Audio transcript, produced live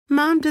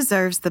Mom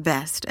deserves the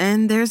best,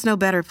 and there's no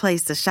better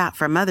place to shop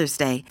for Mother's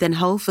Day than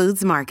Whole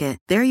Foods Market.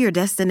 They're your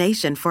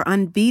destination for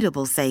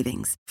unbeatable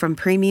savings, from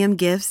premium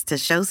gifts to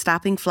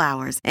show-stopping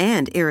flowers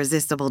and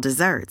irresistible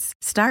desserts.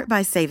 Start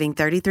by saving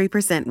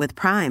 33% with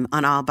Prime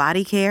on all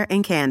body care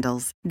and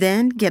candles.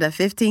 Then get a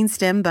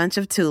 15-stem bunch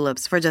of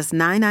tulips for just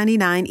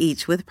 $9.99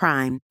 each with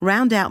Prime.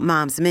 Round out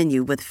Mom's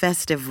menu with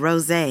festive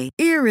rosé,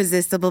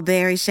 irresistible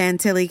berry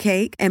chantilly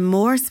cake, and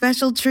more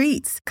special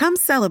treats. Come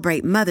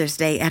celebrate Mother's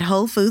Day at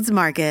Whole Foods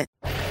Market.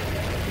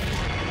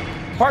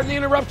 Pardon the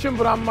interruption,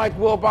 but I'm Mike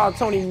Wilbon.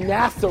 Tony,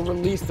 NASA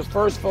released the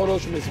first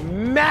photos from its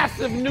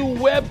massive new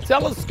Webb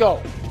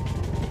telescope.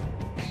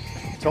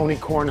 Tony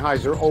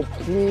Kornheiser, oh,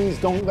 please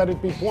don't let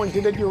it be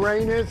pointed at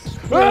Uranus.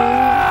 It's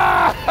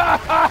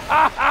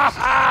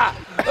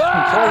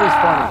always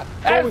funny.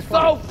 It's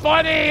so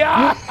funny.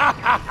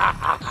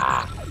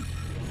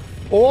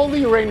 All the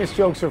Uranus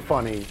jokes are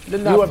funny.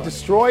 You have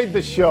destroyed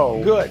the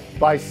show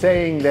by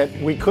saying that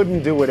we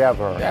couldn't do it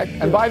ever.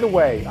 And by the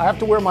way, I have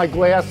to wear my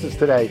glasses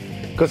today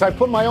because I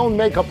put my own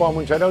makeup on,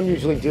 which I don't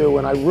usually do,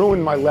 and I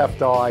ruined my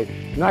left eye.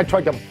 And I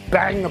tried to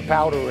bang the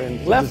powder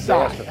in. Left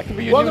eye. That could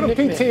be your Welcome to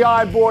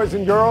PTI, boys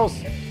and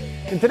girls.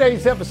 In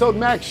today's episode,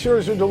 Max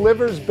Scherzer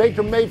delivers,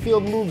 Baker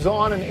Mayfield moves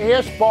on, and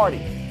Ash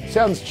Barty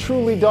sounds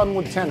truly done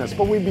with tennis.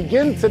 But we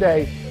begin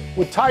today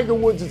with Tiger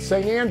Woods at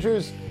St.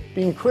 Andrews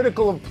being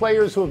critical of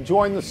players who have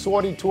joined the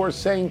Saudi Tour,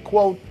 saying,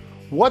 quote,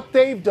 what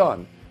they've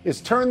done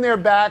is turn their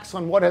backs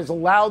on what has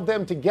allowed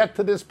them to get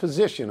to this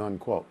position,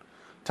 unquote.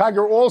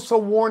 Tiger also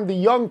warned the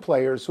young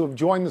players who have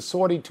joined the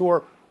Saudi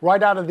Tour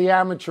right out of the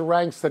amateur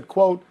ranks that,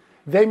 quote,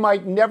 they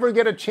might never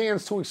get a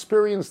chance to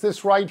experience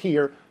this right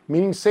here,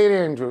 meaning St.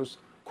 Andrews,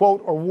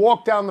 quote, or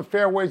walk down the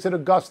fairways at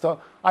Augusta.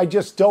 I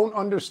just don't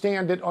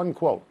understand it,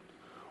 unquote.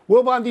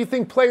 Wilbon, do you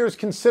think players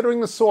considering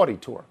the Saudi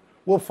Tour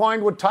will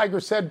find what Tiger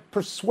said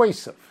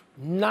persuasive?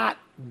 Not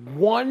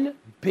one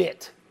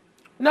bit.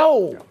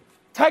 No.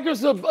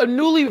 Tiger's a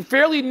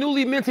fairly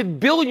newly minted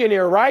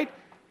billionaire, right?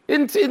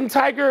 Isn't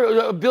Tiger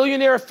a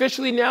billionaire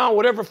officially now,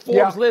 whatever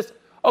Forbes list?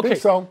 Okay,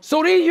 think so.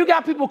 So then you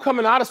got people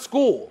coming out of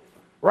school,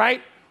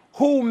 right,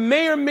 who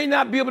may or may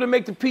not be able to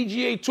make the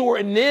PGA Tour,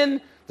 and then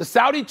the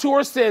Saudi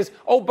Tour says,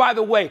 oh, by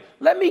the way,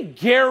 let me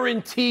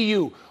guarantee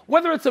you,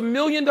 whether it's $1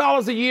 million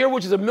a year,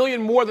 which is $1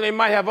 million more than they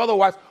might have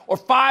otherwise, or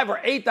 5 or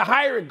 8, the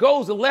higher it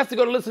goes, the less they're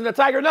going to listen to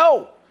Tiger.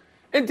 No.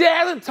 And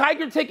hasn't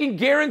Tiger taken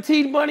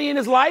guaranteed money in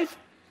his life?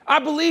 I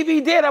believe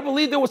he did. I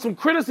believe there was some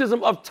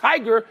criticism of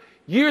Tiger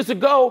years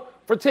ago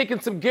for taking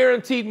some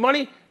guaranteed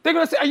money. They're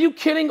going to say, are you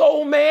kidding,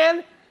 old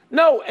man?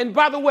 No. And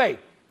by the way,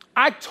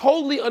 I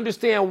totally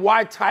understand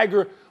why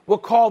Tiger will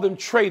call them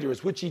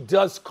traitors, which he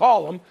does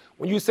call them.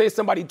 When you say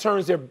somebody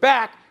turns their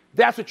back,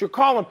 that's what you're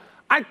calling them.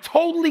 I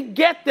totally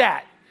get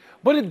that.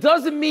 But it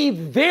doesn't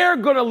mean they're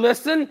going to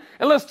listen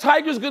unless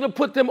Tiger's going to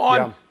put them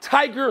on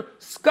Tiger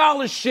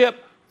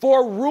scholarship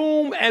for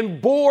room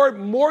and board,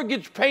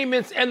 mortgage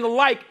payments, and the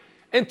like,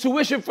 and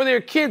tuition for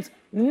their kids.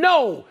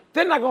 No,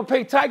 they're not going to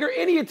pay Tiger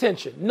any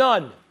attention.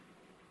 None.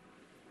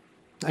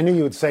 I knew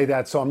you would say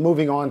that, so I'm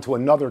moving on to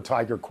another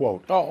Tiger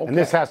quote. Oh, okay. And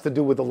this has to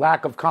do with the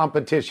lack of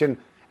competition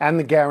and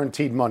the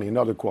guaranteed money.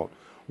 Another quote.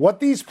 What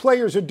these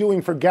players are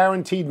doing for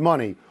guaranteed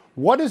money,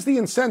 what is the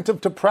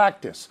incentive to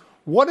practice?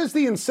 What is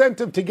the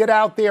incentive to get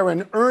out there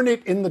and earn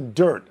it in the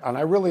dirt? And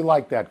I really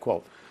like that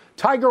quote.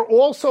 Tiger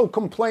also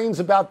complains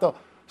about the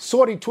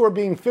Saudi Tour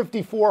being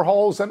 54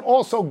 holes, and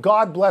also,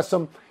 God bless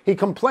him, he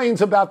complains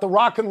about the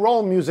rock and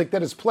roll music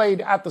that is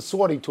played at the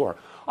Saudi Tour.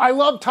 I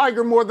love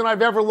Tiger more than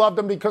I've ever loved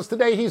him because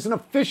today he's an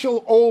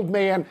official old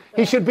man.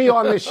 He should be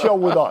on this show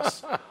with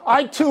us.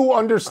 I, too,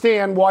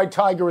 understand why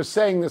Tiger is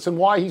saying this and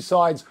why he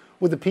sides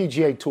with the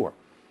PGA Tour.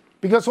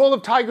 Because all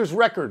of Tiger's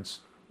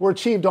records were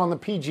achieved on the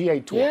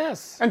PGA Tour.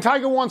 Yes. And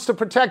Tiger wants to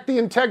protect the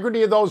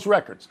integrity of those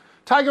records.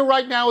 Tiger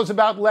right now is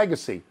about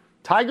legacy.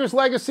 Tiger's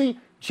legacy,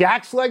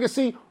 Jack's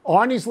legacy,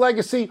 Arnie's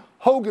legacy,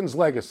 Hogan's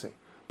legacy.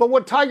 But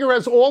what Tiger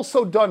has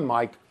also done,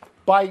 Mike,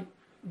 by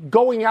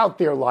going out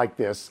there like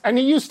this, and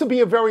he used to be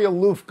a very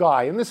aloof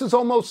guy, and this is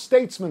almost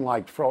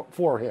statesmanlike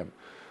for him.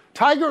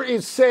 Tiger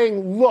is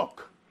saying,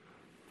 look,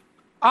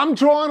 I'm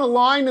drawing a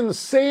line in the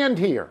sand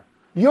here.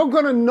 You're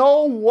going to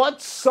know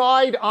what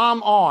side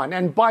I'm on.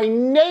 And by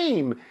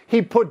name,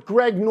 he put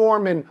Greg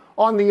Norman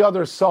on the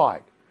other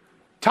side.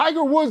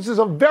 Tiger Woods is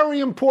a very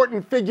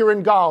important figure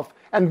in golf,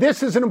 and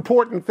this is an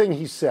important thing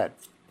he said.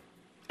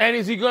 And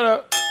is he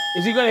gonna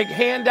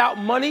hand out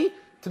money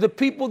to the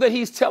people that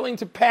he's telling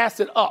to pass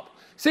it up?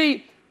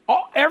 See,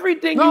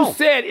 everything you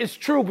said is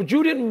true, but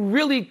you didn't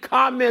really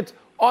comment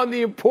on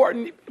the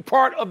important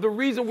part of the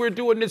reason we're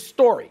doing this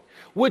story,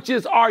 which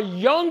is, are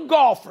young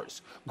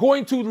golfers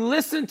going to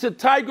listen to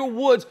Tiger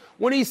Woods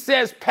when he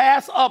says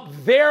pass up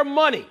their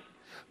money?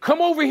 Come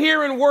over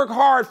here and work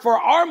hard for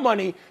our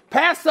money.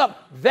 Pass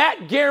up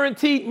that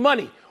guaranteed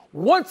money.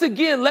 Once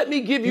again, let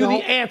me give you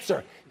the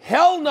answer.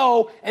 Hell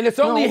no, and it's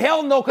only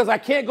hell no because I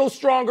can't go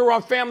stronger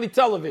on family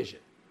television.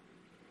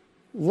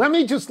 Let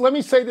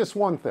me say this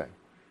one thing.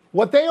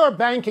 What they are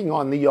banking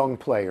on, the young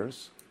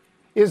players,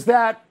 is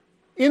that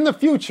in the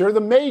future,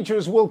 the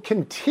majors will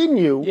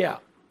continue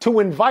to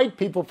invite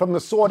people from the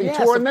Saudi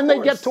tour, and then they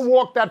get to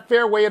walk that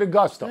fairway at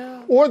Augusta.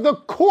 Yeah. Or the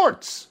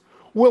courts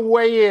will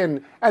weigh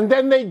in, and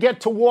then they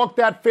get to walk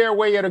that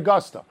fairway at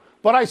Augusta.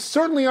 But I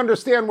certainly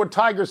understand what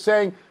Tiger's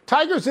saying.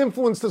 Tiger's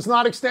influence does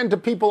not extend to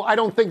people, I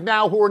don't think,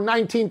 now who are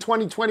 19,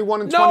 20,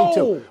 21, and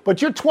 22.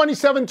 But you're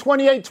 27,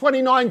 28,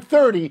 29,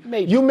 30.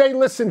 Maybe. You may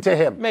listen to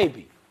him.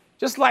 Maybe.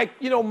 Just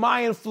like,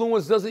 my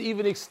influence doesn't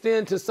even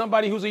extend to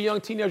somebody who's a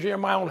young teenager in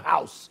my own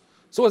house.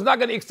 So it's not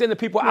going to extend to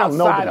people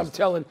outside I'm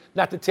telling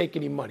not to take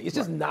any money. It's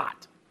just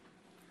not.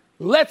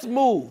 Let's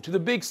move to the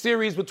big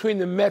series between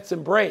the Mets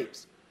and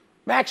Braves.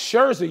 Max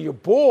Scherzer, your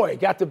boy,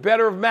 got the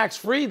better of Max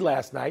Fried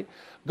last night,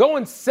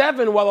 going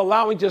 7 while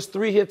allowing just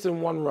 3 hits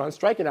and 1 run,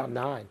 striking out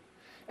 9.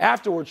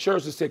 Afterwards,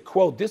 Scherzer said,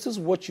 quote, "This is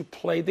what you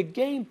play the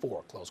game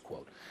for," close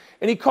quote.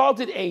 And he called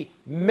it a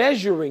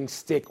measuring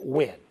stick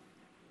win.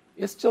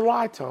 It's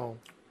July, Tone.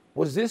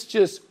 Was this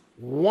just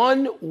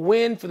one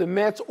win for the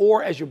Mets,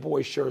 or, as your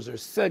boy Scherzer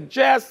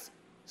suggests,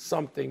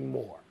 something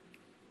more?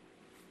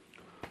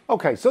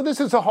 Okay, so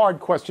this is a hard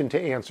question to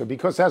answer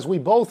because, as we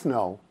both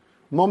know,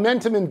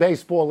 momentum in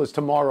baseball is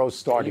tomorrow's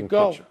starting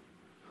pitcher.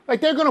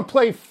 Like, they're going to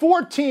play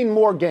 14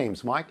 more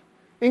games, Mike,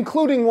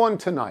 including one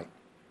tonight.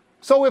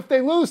 So if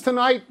they lose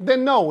tonight,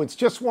 then no, it's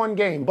just one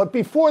game. But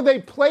before they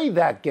play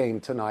that game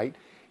tonight,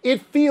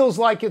 it feels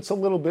like it's a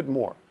little bit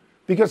more.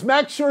 Because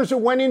Max Scherzer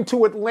went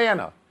into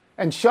Atlanta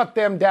and shut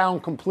them down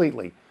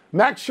completely.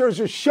 Max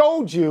Scherzer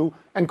showed you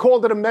and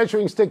called it a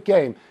measuring stick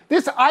game.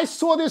 I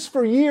saw this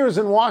for years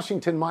in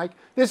Washington, Mike.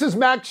 This is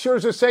Max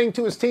Scherzer saying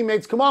to his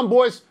teammates, "Come on,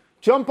 boys,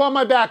 jump on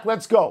my back,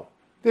 let's go."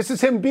 This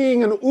is him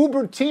being an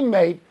uber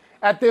teammate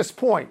at this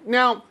point.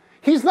 Now,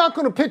 he's not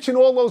going to pitch in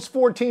all those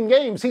 14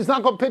 games. He's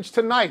not going to pitch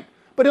tonight,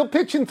 but he'll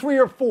pitch in 3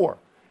 or 4.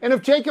 And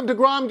if Jacob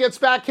deGrom gets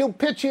back, he'll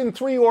pitch in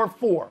 3 or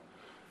 4.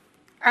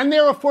 And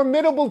they're a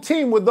formidable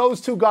team with those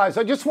two guys.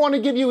 I just want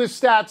to give you his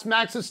stats,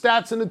 Max's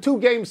stats in the 2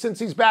 games since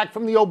he's back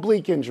from the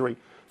oblique injury.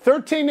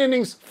 13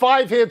 innings,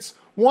 5 hits,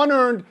 1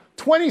 earned,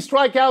 20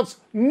 strikeouts,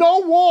 no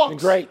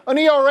walks. Great. An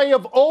ERA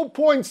of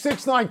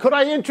 0.69. Could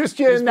I interest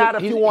you in that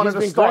if you wanted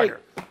a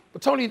starter?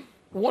 But, Tony,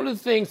 one of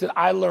the things that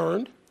I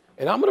learned,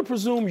 and I'm going to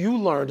presume you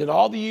learned in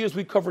all the years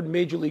we covered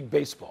Major League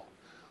Baseball,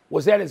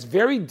 was that it's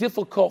very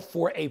difficult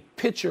for a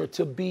pitcher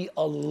to be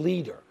a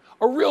leader,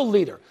 a real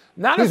leader.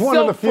 Not a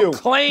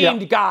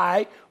self-proclaimed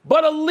guy,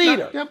 but a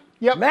leader.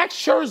 Max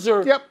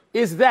Scherzer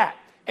is that.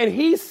 And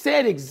he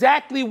said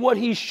exactly what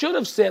he should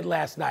have said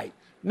last night.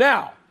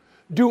 Now,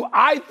 do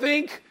I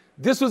think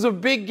this was a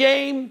big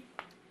game?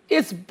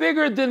 It's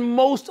bigger than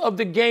most of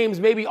the games,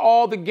 maybe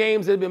all the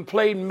games that have been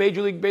played in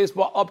Major League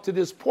Baseball up to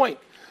this point.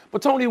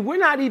 But, Tony, we're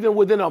not even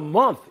within a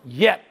month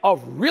yet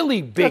of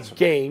really big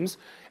games.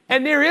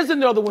 And there is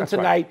another one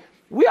tonight. Right.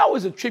 We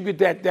always attribute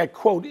that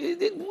quote.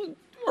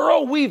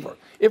 Earl Weaver.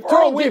 If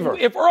Earl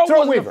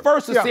wasn't the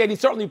first to say it, he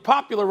certainly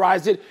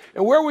popularized it.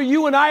 And where were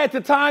you and I at the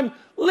time?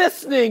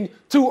 Listening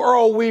to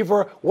Earl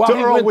Weaver while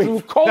he went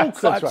through cold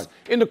cuts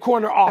in the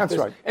corner office.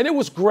 That's right. And it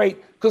was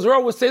great because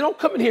Earl would say, "Don't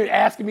come in here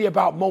asking me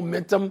about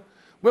momentum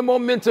when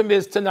momentum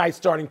is tonight's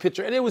starting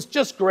pitcher." And it was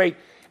just great.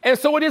 And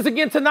so it is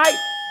again tonight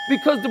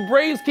because the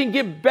Braves can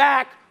get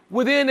back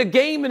within a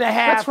game and a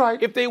half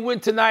if they win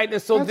tonight.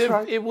 And so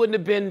then it wouldn't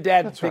have been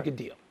that big a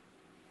deal.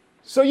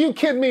 So you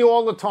kid me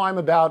all the time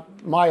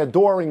about my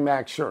adoring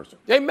Max Scherzer.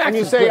 Hey, Max and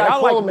you say I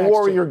call him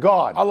Warrior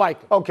God. I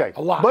like him. Okay.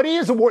 A lot. But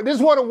this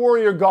is what a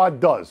Warrior God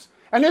does.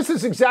 And this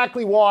is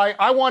exactly why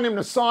I want him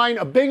to sign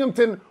a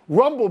Binghamton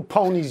Rumble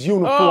Ponies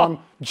uniform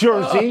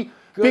jersey.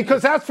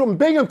 Because that's from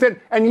Binghamton.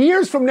 And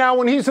years from now,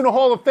 when he's in the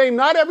Hall of Fame,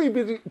 not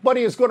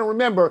everybody is going to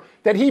remember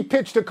that he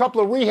pitched a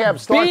couple of rehab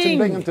starts in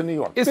Binghamton, New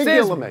York. It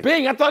says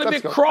Bing. I thought it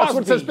meant Crosby, that's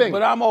what it says, Bing.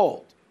 But I'm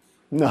old.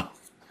 No,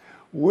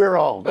 we're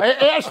old.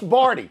 Ash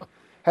Barty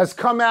has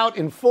come out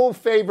in full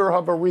favor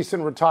of a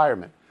recent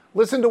retirement.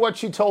 Listen to what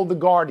she told The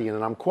Guardian,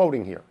 and I'm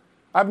quoting here.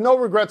 "I have no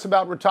regrets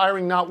about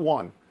retiring, not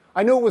one.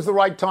 I knew it was the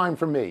right time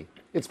for me.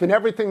 It's been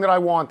everything that I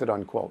wanted,"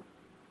 unquote.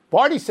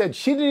 Barty said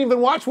she didn't even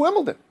watch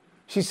Wimbledon.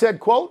 She said,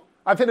 quote,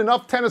 "I've hit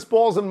enough tennis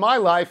balls in my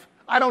life.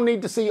 I don't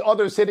need to see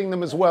others hitting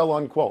them as well,"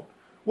 unquote.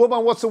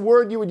 Wilbon, what's the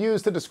word you would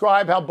use to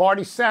describe how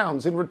Barty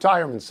sounds in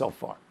retirement so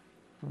far?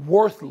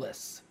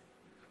 Worthless.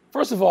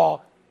 First of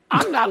all,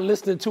 I'm not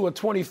listening to a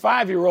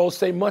 25-year-old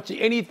say much of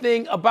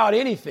anything about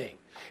anything.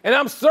 And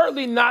I'm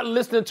certainly not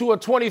listening to a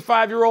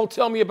 25-year-old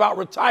tell me about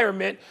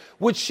retirement,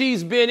 which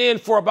she's been in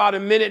for about a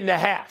minute and a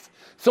half.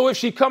 So if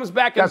she comes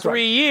back in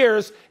 3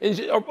 years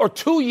or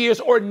 2 years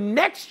or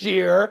next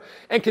year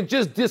and can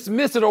just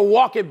dismiss it or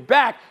walk it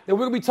back, then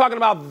we're going to be talking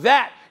about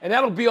that, and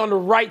that'll be on the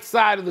right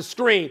side of the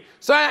screen.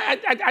 So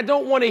I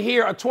don't want to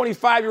hear a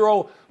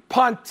 25-year-old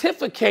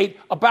pontificate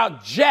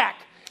about Jack.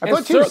 I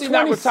thought she was 26.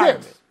 Not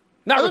retirement.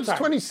 I thought she was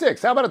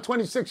 26. How about a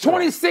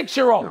 26-year-old?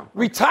 26-year-old. No.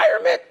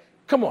 Retirement?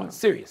 Come on,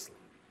 seriously.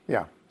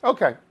 Yeah.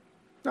 Okay.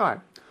 All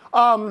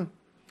right.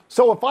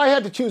 So if I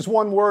had to choose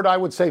one word, I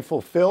would say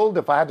fulfilled.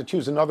 If I had to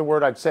choose another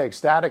word, I'd say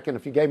ecstatic. And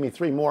if you gave me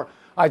 3 more,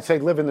 I'd say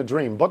living the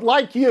dream. But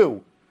like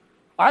you,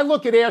 I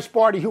look at Ash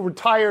Barty, who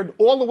retired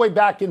all the way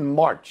back in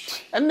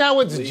March, and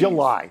now it's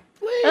July.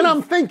 And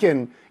I'm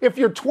thinking, if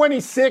you're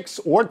 26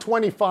 or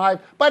 25,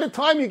 by the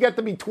time you get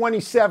to be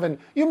 27,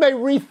 you may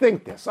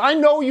rethink this. I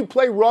know you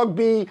play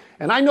rugby,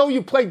 and I know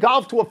you play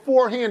golf to a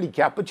 4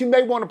 handicap, but you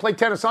may want to play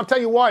tennis. I'll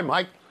tell you why,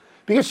 Mike.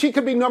 Because she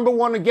could be number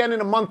one again in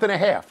a month and a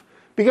half.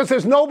 Because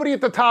there's nobody at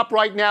the top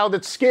right now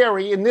that's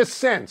scary in this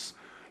sense.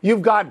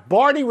 You've got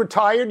Barty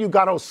retired, you've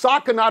got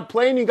Osaka not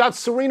playing, you've got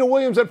Serena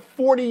Williams at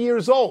 40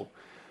 years old.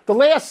 The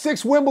last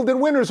 6 Wimbledon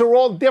winners are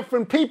all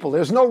different people.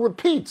 There's no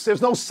repeats.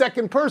 There's no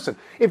second person.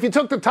 If you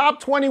took the top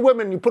 20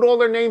 women, you put all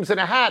their names in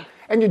a hat,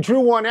 and you drew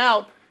one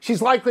out,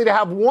 she's likely to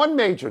have 1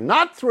 major,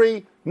 not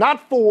 3,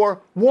 not 4,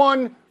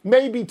 1,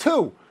 maybe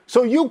 2.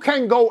 So you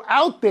can go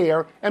out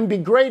there and be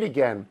great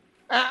again.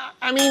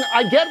 I mean,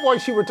 I get why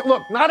she retired.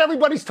 Look, not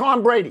everybody's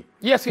Tom Brady.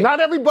 Yes,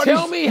 not everybody's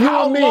tell me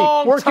how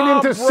long working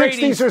Tom into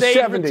Brady 60s or stayed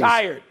 70s.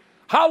 Retired.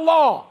 How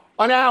long?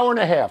 An hour and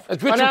a half.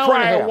 As Richard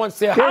Pryor once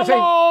said, how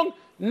long?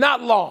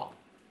 Not long.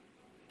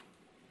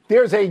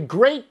 There's a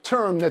great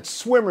term that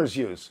swimmers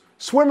use.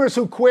 Swimmers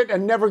who quit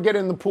and never get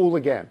in the pool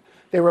again.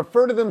 They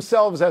refer to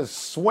themselves as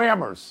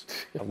swammers.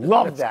 I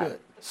love that. Good.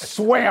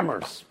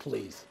 Swammers.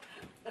 Please.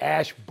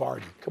 Ash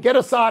Barty. Get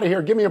us out of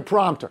here. Give me a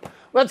prompter.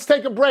 Let's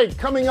take a break.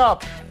 Coming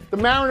up, the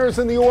Mariners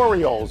and the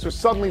Orioles are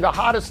suddenly the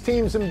hottest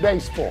teams in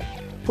baseball.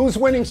 Whose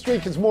winning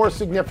streak is more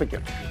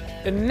significant?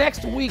 The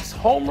next week's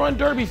Home Run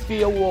Derby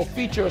field will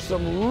feature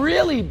some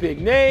really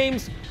big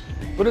names,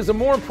 but is a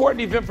more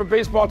important event for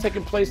baseball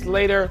taking place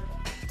later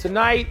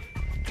tonight?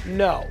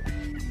 No.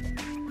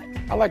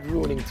 I like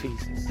ruining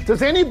teases.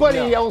 Does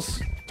anybody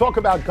else talk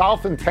about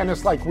golf and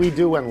tennis like we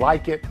do and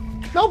like it?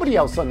 Nobody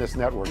else on this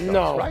network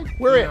does, right?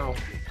 We're in.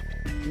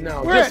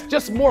 No,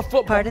 just more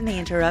football. Pardon the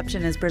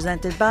Interruption is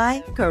presented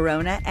by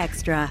Corona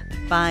Extra.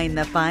 Find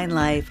the fine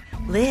life.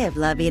 Live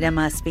La Vida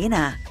Más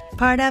Fina.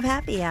 Part of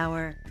Happy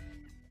Hour.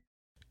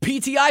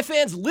 PTI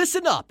fans,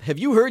 listen up. Have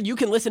you heard you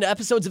can listen to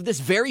episodes of this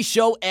very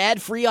show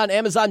ad-free on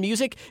Amazon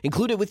Music,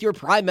 included with your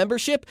Prime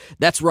membership?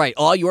 That's right.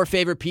 All your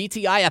favorite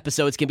PTI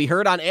episodes can be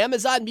heard on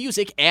Amazon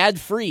Music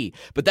ad-free.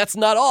 But that's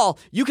not all.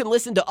 You can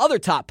listen to other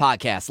top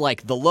podcasts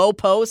like The Low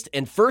Post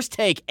and First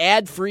Take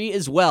ad-free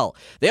as well.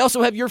 They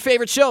also have your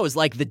favorite shows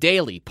like The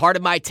Daily, Part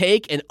of My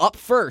Take, and Up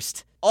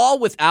First, all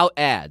without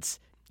ads.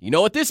 You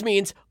know what this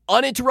means?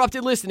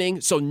 Uninterrupted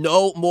listening, so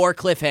no more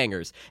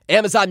cliffhangers.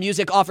 Amazon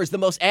Music offers the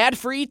most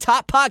ad-free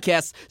top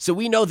podcasts, so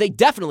we know they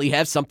definitely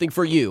have something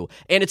for you.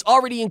 And it's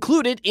already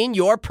included in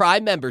your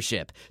Prime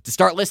membership. To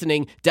start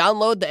listening,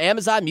 download the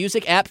Amazon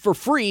Music app for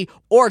free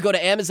or go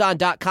to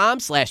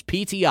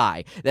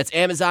amazon.com/PTI. That's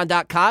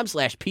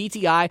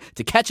amazon.com/PTI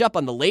to catch up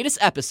on the latest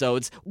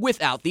episodes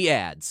without the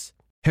ads.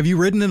 Have you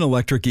ridden an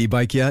electric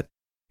e-bike yet?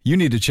 You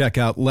need to check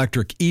out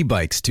Lectric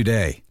E-Bikes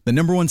today, the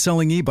 #1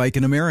 selling e-bike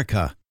in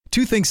America.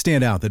 2 things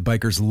stand out that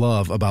bikers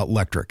love about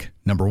Lectric.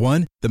 Number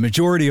 1, the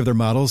majority of their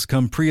models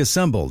come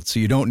pre-assembled, so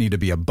you don't need to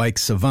be a bike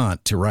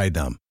savant to ride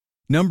them.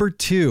 Number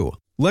 2,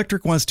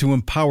 Lectric wants to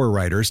empower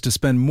riders to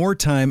spend more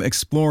time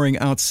exploring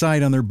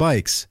outside on their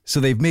bikes, so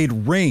they've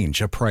made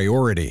range a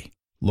priority.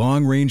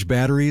 Long-range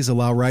batteries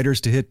allow riders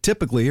to hit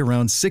typically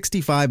around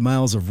 65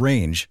 miles of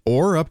range,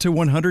 or up to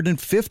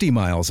 150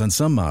 miles on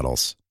some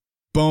models.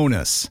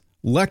 Bonus,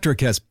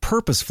 Lectric has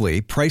purposefully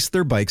priced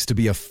their bikes to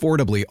be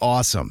affordably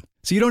awesome,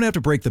 so you don't have to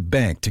break the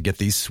bank to get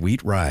these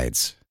sweet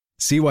rides.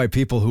 See why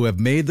people who have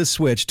made the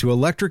switch to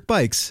electric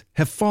bikes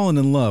have fallen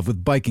in love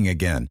with biking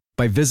again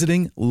by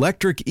visiting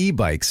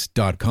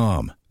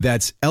lectricebikes.com.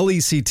 That's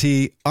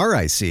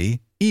LECTRIC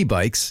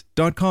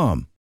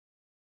ebikes.com.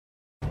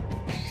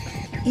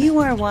 You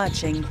are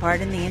watching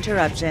Pardon the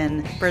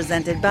Interruption,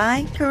 presented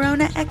by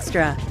Corona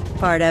Extra,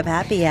 part of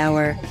Happy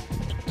Hour.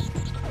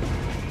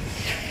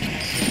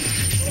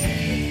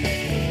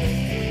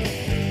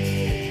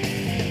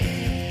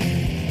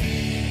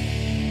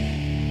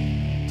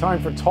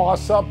 Time for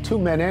toss-up. 2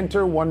 men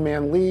enter, 1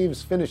 man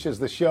leaves, finishes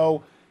the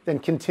show, then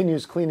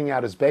continues cleaning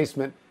out his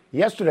basement.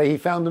 Yesterday, he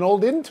found an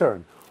old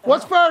intern.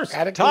 What's first?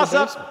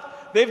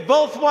 Toss-up. They've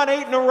both won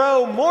 8 in a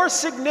row. More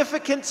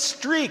significant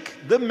streak,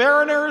 the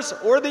Mariners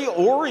or the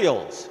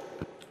Orioles?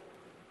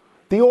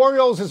 The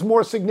Orioles is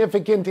more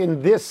significant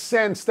in this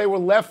sense. They were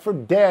left for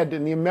dead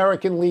in the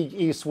American League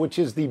East, which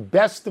is the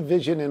best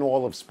division in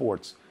all of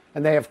sports.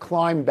 And they have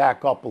climbed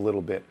back up a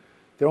little bit.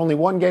 They're only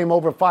 1 game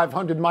over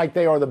 500, Mike.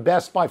 They are the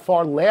best, by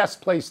far,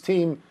 last-place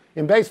team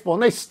in baseball.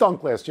 And they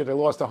stunk last year. They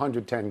lost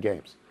 110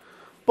 games.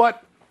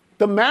 But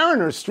the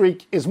Mariners'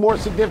 streak is more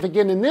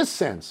significant in this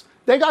sense.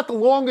 They got the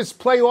longest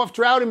playoff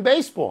drought in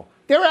baseball.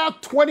 They're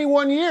out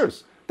 21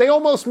 years. They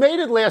almost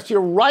made it last year.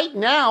 Right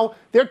now,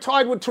 they're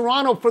tied with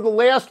Toronto for the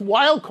last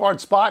wild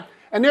card spot,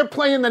 and they're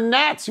playing the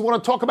Nats. You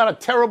want to talk about a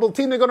terrible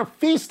team? They're going to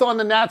feast on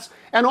the Nats,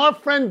 and our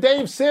friend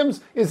Dave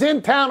Sims is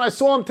in town. I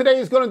saw him today.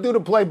 He's going to do the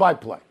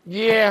play-by-play.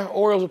 Yeah,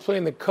 Orioles are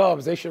playing the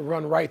Cubs. They should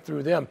run right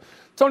through them.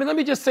 Tony, let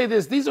me just say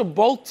this. These are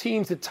both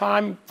teams that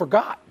time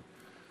forgot.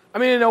 I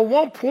mean, at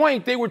one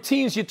point, they were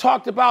teams you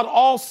talked about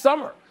all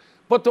summer.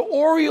 But the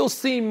Orioles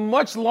seem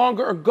much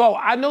longer ago.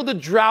 I know the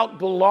drought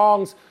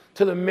belongs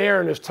to the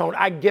Mariners, Tony.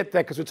 I get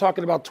that because we're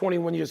talking about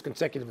 21 years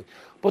consecutively.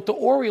 But the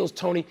Orioles,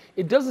 Tony,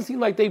 it doesn't seem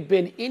like they've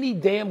been any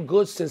damn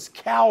good since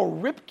Cal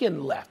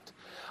Ripken left.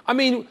 I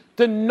mean,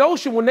 the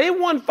notion, when they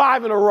won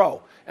 5 in a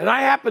row, and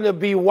I happened to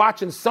be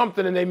watching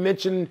something and they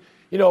mentioned,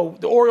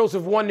 the Orioles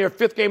have won their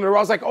 5th game in a row.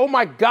 I was like, oh,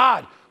 my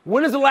God,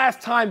 when is the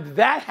last time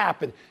that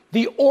happened?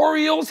 The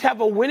Orioles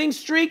have a winning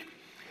streak,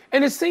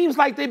 and it seems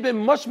like they've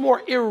been much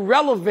more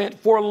irrelevant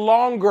for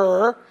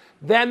longer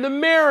than the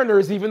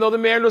Mariners, even though the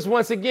Mariners,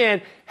 once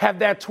again, have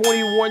that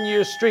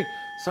 21-year streak.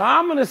 So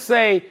I'm going to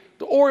say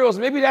the Orioles,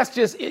 maybe that's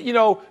just,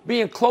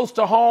 being close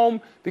to home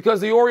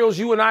because the Orioles,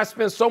 you and I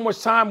spent so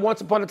much time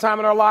once upon a time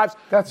in our lives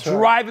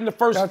driving the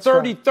first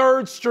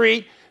 33rd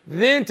Street,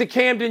 then to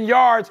Camden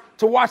Yards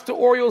to watch the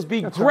Orioles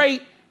be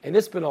great. And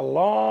it's been a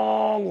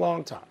long,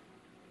 long time.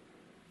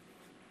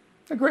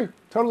 Agree.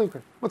 Totally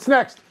agree. What's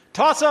next?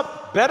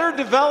 Toss-up, better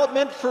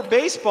development for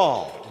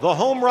baseball. The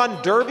home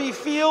run derby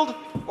field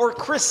or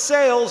Chris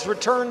Sale's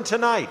return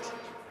tonight?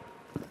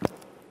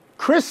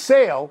 Chris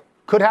Sale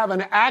could have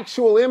an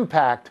actual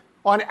impact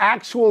on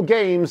actual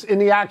games in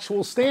the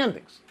actual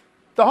standings.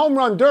 The home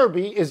run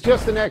derby is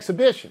just an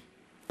exhibition.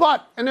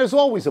 But, and there's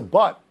always a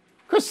but,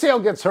 Chris Sale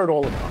gets hurt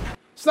all the time.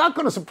 It's not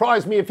going to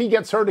surprise me if he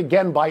gets hurt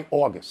again by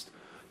August.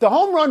 The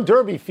home run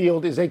derby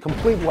field is a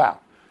complete wow.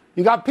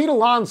 You got Pete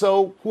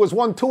Alonso, who has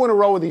won 2 in a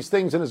row of these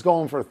things and is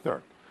going for a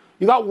 3rd.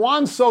 You got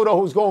Juan Soto,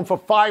 who's going for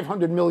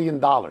 $500 million.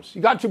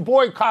 You got your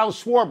boy Kyle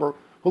Schwarber,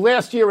 who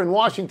last year in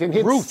Washington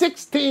hit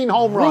 16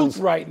 home runs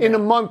in the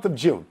month of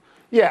June.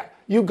 Yeah,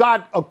 you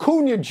got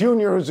Acuna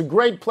Jr., who's a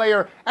great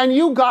player, and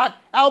you got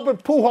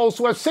Albert Pujols,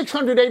 who has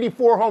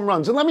 684 home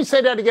runs. And let me say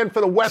that again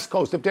for the West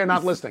Coast, if they're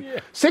not listening.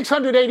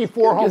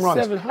 684 home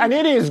runs. And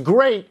it is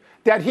great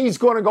that he's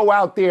going to go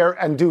out there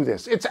and do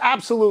this. It's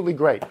absolutely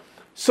great.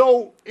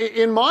 So,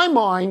 in my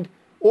mind,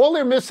 all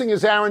they're missing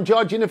is Aaron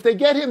Judge, and if they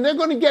get him, they're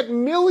going to get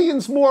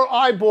millions more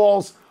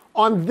eyeballs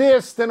on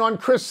this than on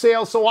Chris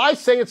Sale, so I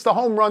say it's the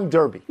home run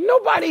derby.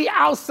 Nobody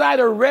outside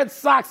of Red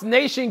Sox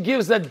Nation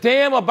gives a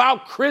damn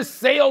about Chris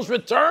Sale's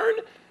return.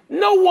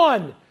 No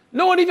one.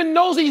 No one even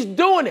knows he's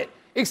doing it,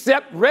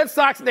 except Red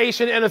Sox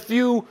Nation and a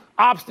few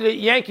obstinate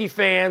Yankee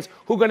fans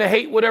who are going to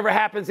hate whatever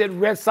happens at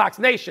Red Sox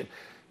Nation.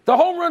 The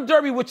home run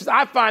derby, which is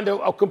I find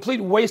a complete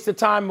waste of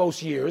time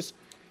most years,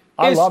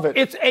 I love it.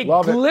 It's a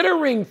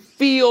glittering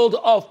field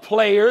of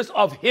players,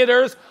 of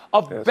hitters,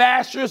 of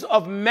bashers,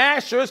 of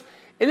mashers.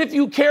 And if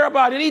you care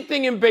about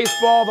anything in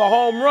baseball, the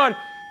home run,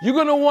 you're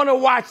going to want to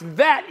watch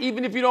that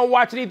even if you don't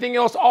watch anything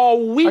else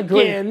all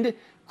weekend. Agreed.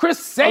 Chris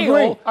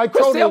Sale,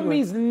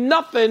 means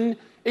nothing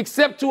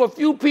except to a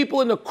few people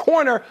in the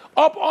corner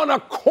up on a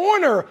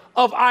corner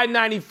of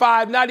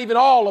I-95, not even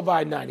all of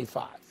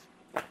I-95.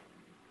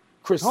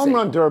 Chris Home Sale.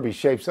 Run Derby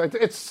shapes.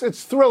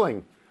 It's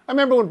thrilling. I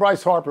remember when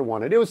Bryce Harper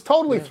won it. It was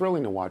totally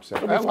thrilling to watch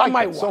that. I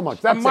might watch so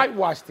much. I might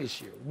watch this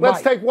year.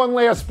 Let's take one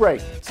last break.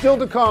 Still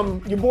to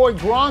come, your boy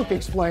Gronk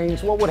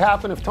explains what would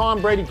happen if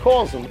Tom Brady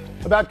calls him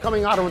about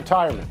coming out of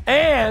retirement.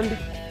 And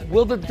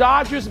will the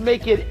Dodgers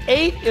make it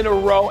 8 in a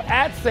row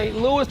at St.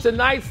 Louis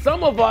tonight?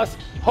 Some of us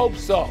hope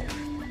so.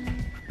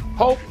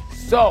 Hope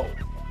so.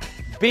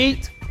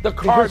 Beat the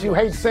Cardinals. Because you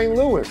hate St.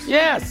 Louis.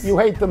 Yes. You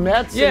hate the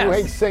Mets. Yes. And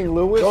you hate St.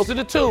 Louis. Those are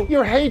the two.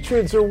 Your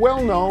hatreds are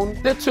well known.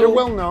 They're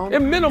well known. They're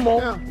minimal.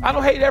 Yeah. I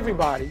don't hate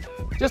everybody.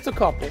 Just a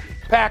couple.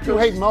 Packers. You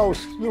hate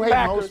most. You hate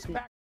Packers.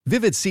 most.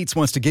 Vivid Seats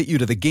wants to get you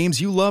to the games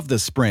you love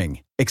this spring.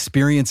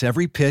 Experience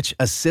every pitch,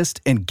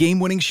 assist, and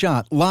game-winning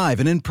shot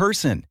live and in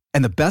person.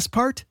 And the best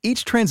part?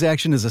 Each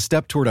transaction is a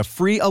step toward a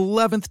free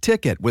 11th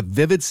ticket with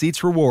Vivid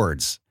Seats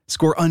rewards.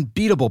 Score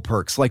unbeatable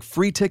perks like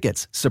free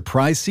tickets,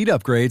 surprise seat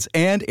upgrades,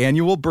 and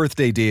annual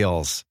birthday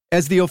deals.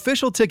 As the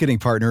official ticketing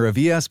partner of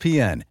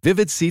ESPN,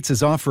 Vivid Seats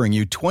is offering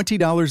you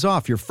 $20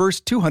 off your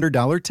first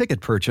 $200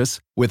 ticket purchase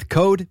with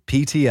code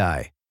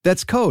PTI.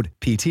 That's code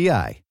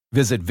PTI.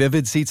 Visit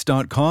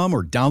vividseats.com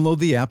or download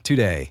the app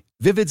today.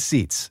 Vivid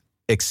Seats.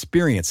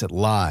 Experience it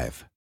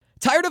live.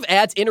 Tired of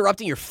ads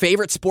interrupting your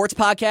favorite sports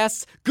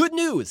podcasts? Good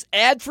news!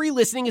 Ad-free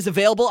listening is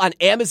available on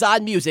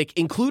Amazon Music,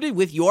 included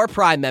with your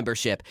Prime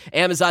membership.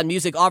 Amazon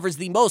Music offers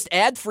the most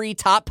ad-free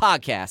top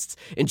podcasts.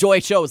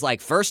 Enjoy shows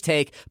like First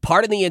Take,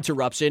 Pardon the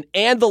Interruption,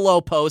 and The Low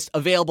Post,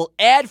 available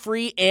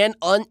ad-free and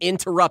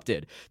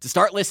uninterrupted. To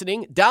start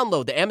listening,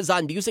 download the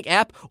Amazon Music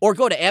app or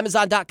go to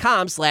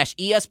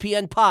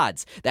amazon.com/ESPN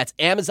Pods. That's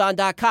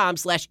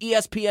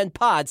amazon.com/ESPN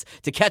Pods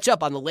to catch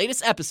up on the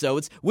latest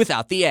episodes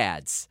without the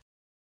ads.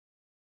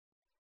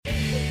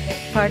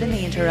 Pardon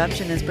the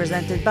Interruption is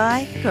presented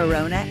by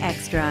Corona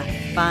Extra.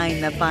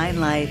 Find the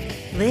fine life.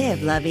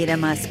 Live La Vida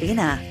Más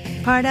Fina.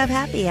 Part of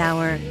Happy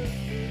Hour.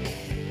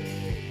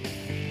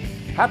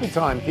 Happy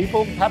time,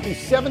 people. Happy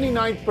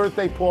 79th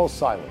birthday, Paul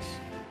Silas.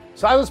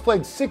 Silas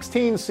played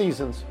 16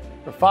 seasons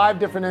for 5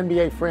 different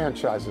NBA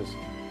franchises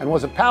and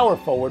was a power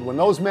forward when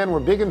those men were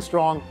big and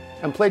strong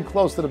and played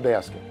close to the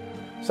basket.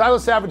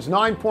 Silas averaged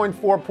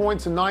 9.4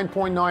 points and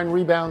 9.9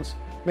 rebounds,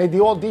 made the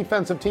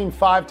all-defensive team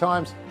 5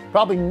 times,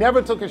 probably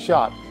never took a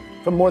shot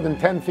from more than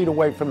 10 feet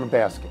away from the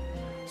basket.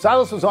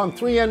 Silas was on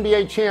 3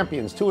 NBA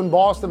champions, 2 in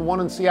Boston,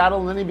 1 in Seattle,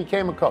 and then he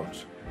became a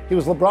coach. He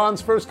was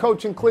LeBron's first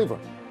coach in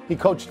Cleveland. He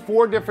coached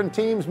 4 different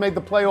teams, made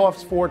the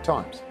playoffs 4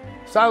 times.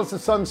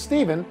 Silas' son,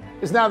 Steven,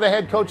 is now the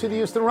head coach of the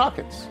Houston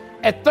Rockets.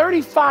 At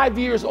 35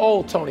 years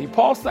old, Tony,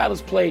 Paul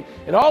Silas played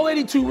in all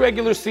 82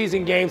 regular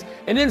season games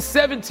and then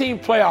 17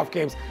 playoff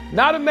games.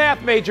 Not a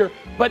math major,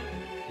 but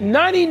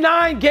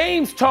 99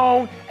 games,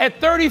 Tone, at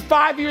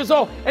 35 years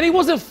old. And he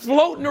wasn't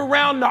floating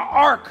around the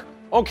arc,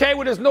 okay,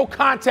 where there's no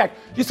contact.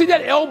 You see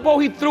that elbow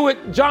he threw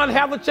at John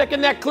Havlicek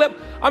in that clip?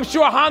 I'm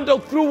sure Hondo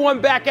threw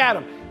one back at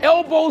him.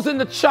 Elbows in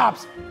the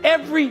chops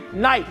every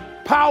night.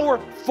 Power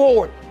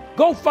forward.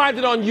 Go find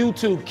it on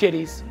YouTube,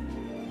 kiddies.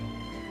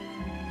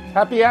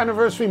 Happy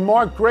anniversary,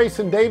 Mark Grace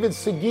and David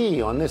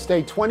Segui. On this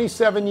day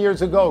 27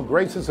 years ago,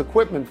 Grace's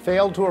equipment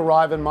failed to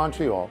arrive in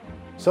Montreal.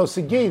 So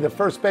Segui, the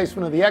first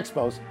baseman of the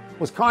Expos,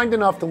 was kind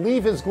enough to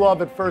leave his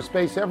glove at first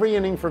base every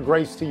inning for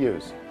Grace to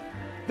use.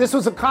 This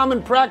was a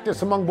common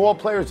practice among ball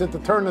players at the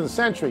turn of the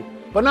century,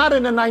 but not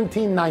in the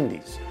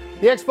 1990s.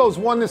 The Expos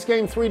won this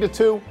game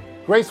 3-2.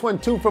 Grace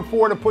went 2 for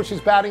 4 to push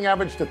his batting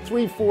average to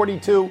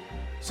 .342.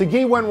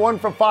 Segui went 1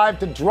 for 5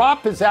 to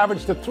drop his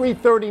average to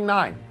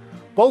 .339.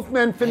 Both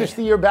men finished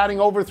the year batting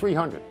over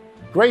 .300.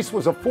 Grace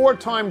was a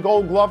 4-time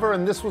Gold Glover,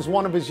 and this was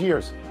one of his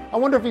years. I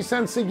wonder if he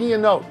sent Segui a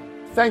note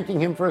thanking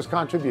him for his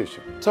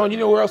contribution. Tony, you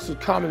know where else was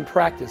common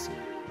practice?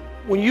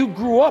 When you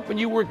grew up and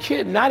you were a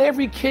kid, not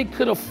every kid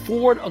could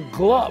afford a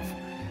glove.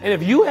 And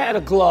if you had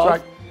a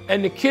glove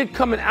and the kid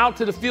coming out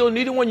to the field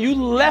needed one, you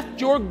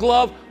left your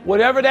glove,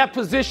 whatever that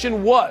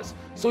position was.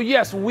 So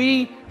yes,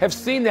 we have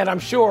seen that, I'm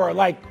sure,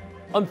 like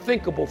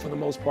unthinkable for the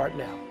most part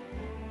now.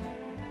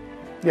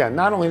 Yeah,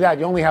 not only that,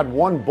 you only had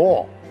one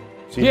ball.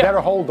 So you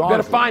better hold on.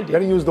 Better find it.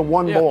 Better use the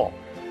one ball.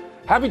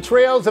 Happy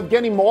trails of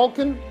Evgeny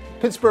Malkin.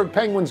 Pittsburgh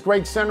Penguins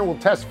great center will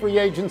test free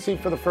agency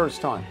for the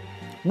first time.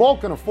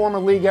 Malkin, a former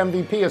league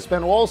MVP, has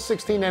spent all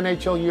 16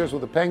 NHL years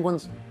with the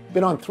Penguins,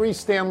 been on 3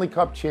 Stanley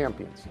Cup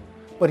champions.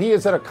 But he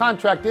is at a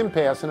contract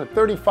impasse, and at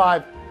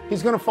 35,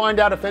 he's going to find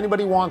out if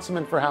anybody wants him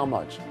and for how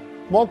much.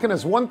 Malkin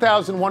has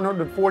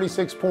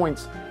 1,146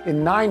 points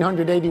in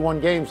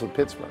 981 games with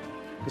Pittsburgh.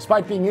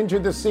 Despite being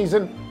injured this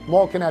season,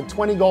 Malkin had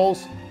 20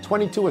 goals,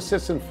 22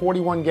 assists in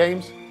 41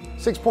 games,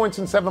 6 points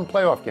in 7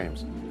 playoff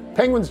games.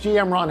 Penguins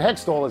GM Ron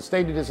Hextall has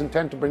stated his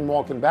intent to bring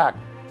Malkin back,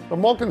 but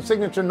Malkin's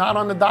signature not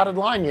on the dotted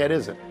line yet,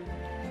 is it?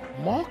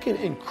 Malkin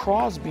and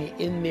Crosby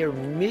in their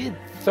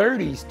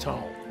mid-30s,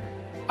 Tone.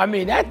 I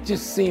mean, that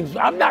just seems,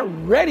 I'm not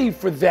ready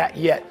for that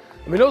yet.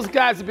 I mean, those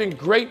guys have been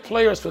great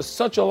players for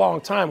such a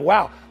long time.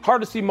 Wow,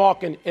 hard to see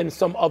Malkin in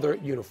some other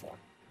uniform.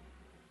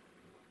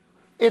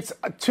 It's,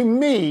 to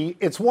me,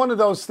 it's one of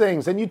those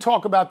things, and you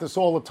talk about this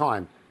all the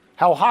time,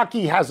 how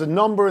hockey has a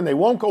number and they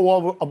won't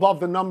go above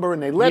the number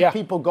and they let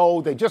people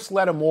go, they just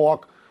let them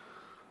walk.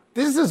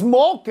 This is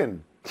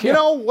Malkin. You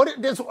know, would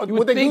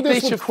they do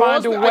this with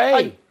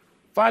Crosby?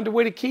 Find a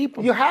way to keep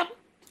him.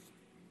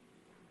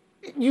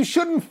 You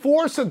shouldn't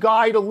force a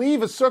guy to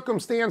leave a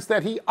circumstance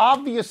that he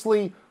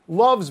obviously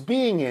loves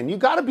being in. You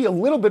got to be a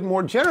little bit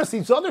more generous.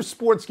 These other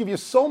sports give you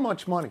so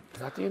much money.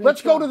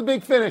 Let's go to the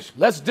big finish.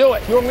 Let's do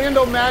it. The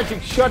Orlando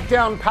Magic shut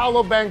down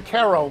Paolo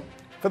Banchero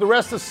for the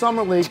rest of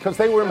Summer League because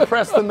they were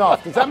impressed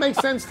enough. Does that make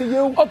sense to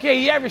you? Okay,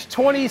 he averaged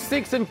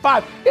 26 and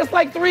 5. It's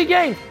like 3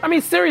 games. I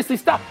mean, seriously,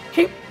 stop.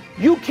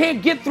 You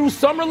can't get through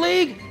Summer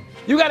League?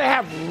 You got to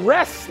have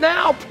rests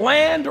now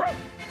planned.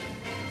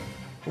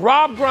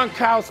 Rob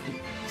Gronkowski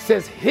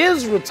says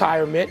his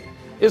retirement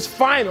is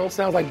final,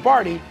 sounds like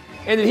Barty,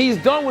 and that he's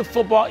done with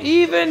football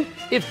even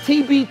if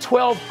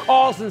TB12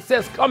 calls and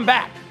says come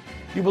back.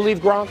 You believe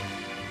Gronk?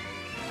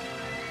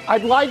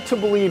 I'd like to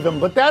believe him,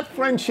 but that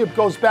friendship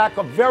goes back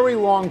a very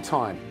long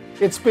time.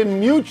 It's been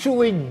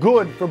mutually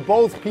good for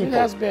both people. It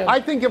has been.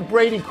 I think if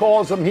Brady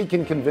calls him, he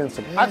can convince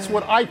him. That's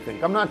what I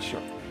think. I'm not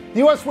sure. The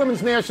U.S.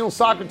 women's national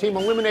soccer team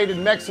eliminated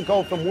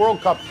Mexico from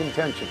World Cup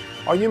contention.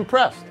 Are you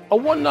impressed? A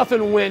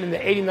 1-0 win in the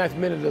 89th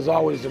minute is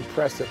always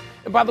impressive.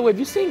 And by the way, have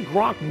you seen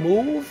Gronk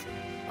move?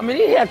 I mean,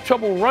 he had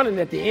trouble running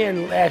at the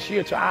end last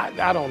year, so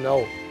I don't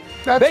know.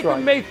 Baker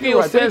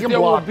Mayfield says there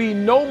will be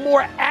no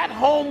more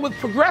at-home with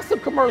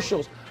Progressive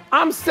commercials.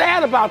 I'm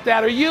sad about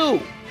that. Are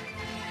you?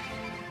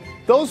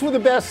 Those were the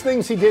best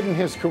things he did in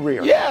his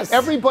career. Yes.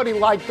 Everybody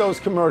liked those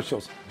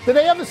commercials. Did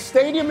they have a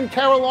stadium in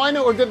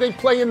Carolina or did they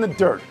play in the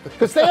dirt?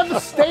 Because they have a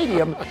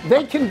stadium,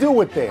 they can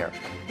do it there.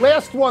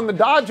 Last one, the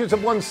Dodgers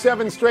have won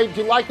 7 straight.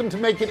 Do you like them to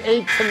make it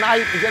 8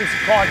 tonight against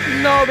the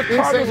Cardinals? No, the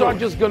Cardinals aren't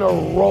just going to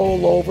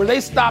roll over.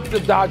 They stopped the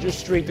Dodgers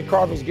streak. The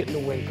Cardinals get in the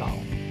win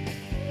column.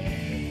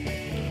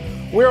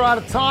 We're out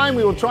of time.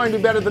 We will try and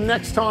do better the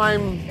next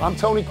time. I'm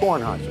Tony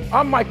Kornheiser.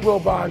 I'm Mike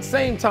Wilbon.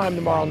 Same time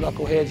tomorrow,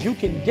 Knuckleheads. You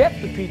can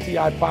get the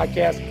PTI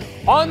podcast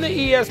on the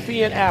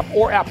ESPN app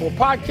or Apple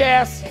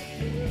Podcasts.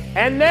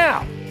 And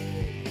now,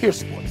 here's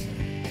sports.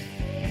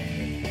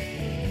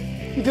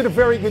 You did a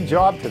very good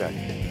job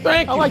today.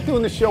 Thank you. I like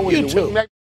doing the show with you. You too.